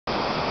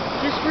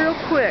just real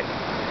quick,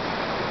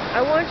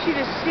 I want you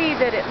to see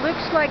that it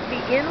looks like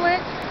the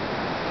inlet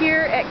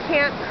here at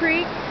Camp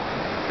Creek,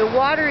 the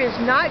water is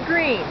not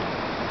green.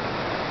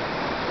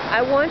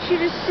 I want you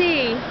to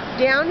see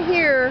down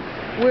here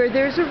where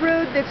there's a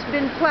road that's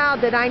been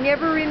plowed that I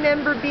never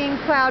remember being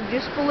plowed,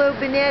 just below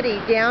Benetti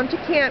down to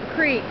Camp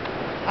Creek.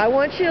 I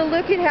want you to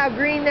look at how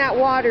green that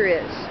water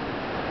is.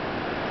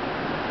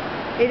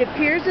 It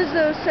appears as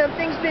though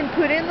something's been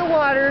put in the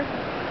water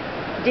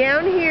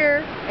down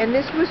here, and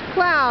this was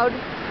plowed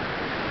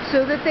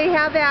so that they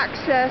have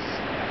access.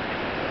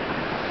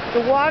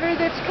 The water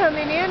that's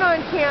coming in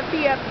on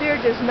Campy up there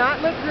does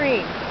not look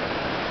green.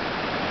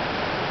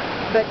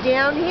 But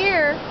down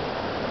here,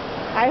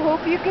 I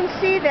hope you can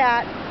see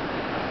that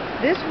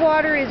this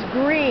water is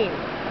green.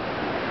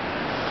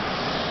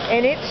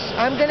 And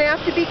I'm going to have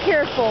to be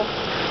careful.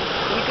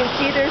 You can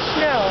see there's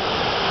snow.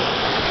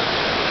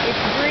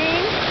 It's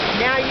green.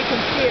 Now you can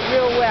see it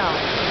real well.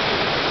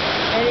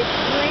 And it's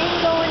green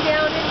going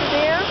down into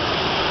there.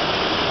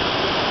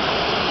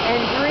 And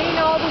green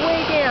all the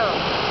way down.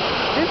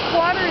 This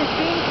water is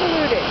being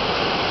polluted.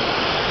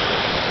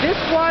 This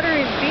water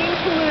is being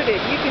polluted.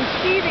 You can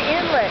see the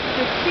inlet.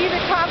 You see the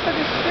top of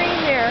the screen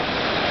there,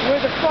 where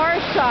the far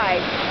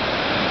side,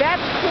 that's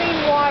clean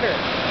water.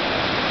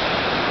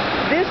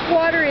 This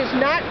water is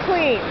not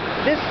clean.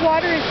 This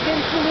water has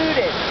been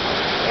polluted.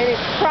 And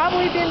it's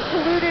probably been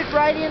polluted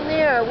right in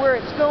there where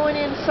it's going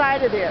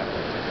inside of there.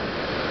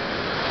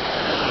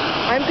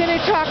 I'm going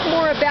to talk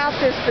more about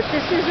this, but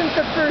this isn't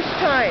the first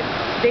time.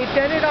 They've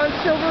done it on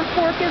Silver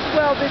Fork as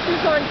well. This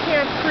is on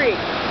Camp Creek.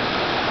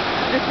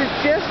 This is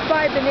just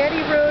by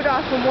Benetti Road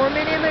off the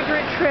Mormon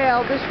Immigrant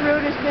Trail. This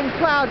road has been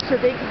plowed so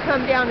they could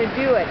come down and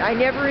do it. I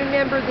never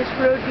remember this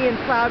road being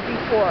plowed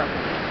before.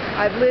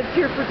 I've lived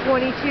here for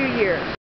 22 years.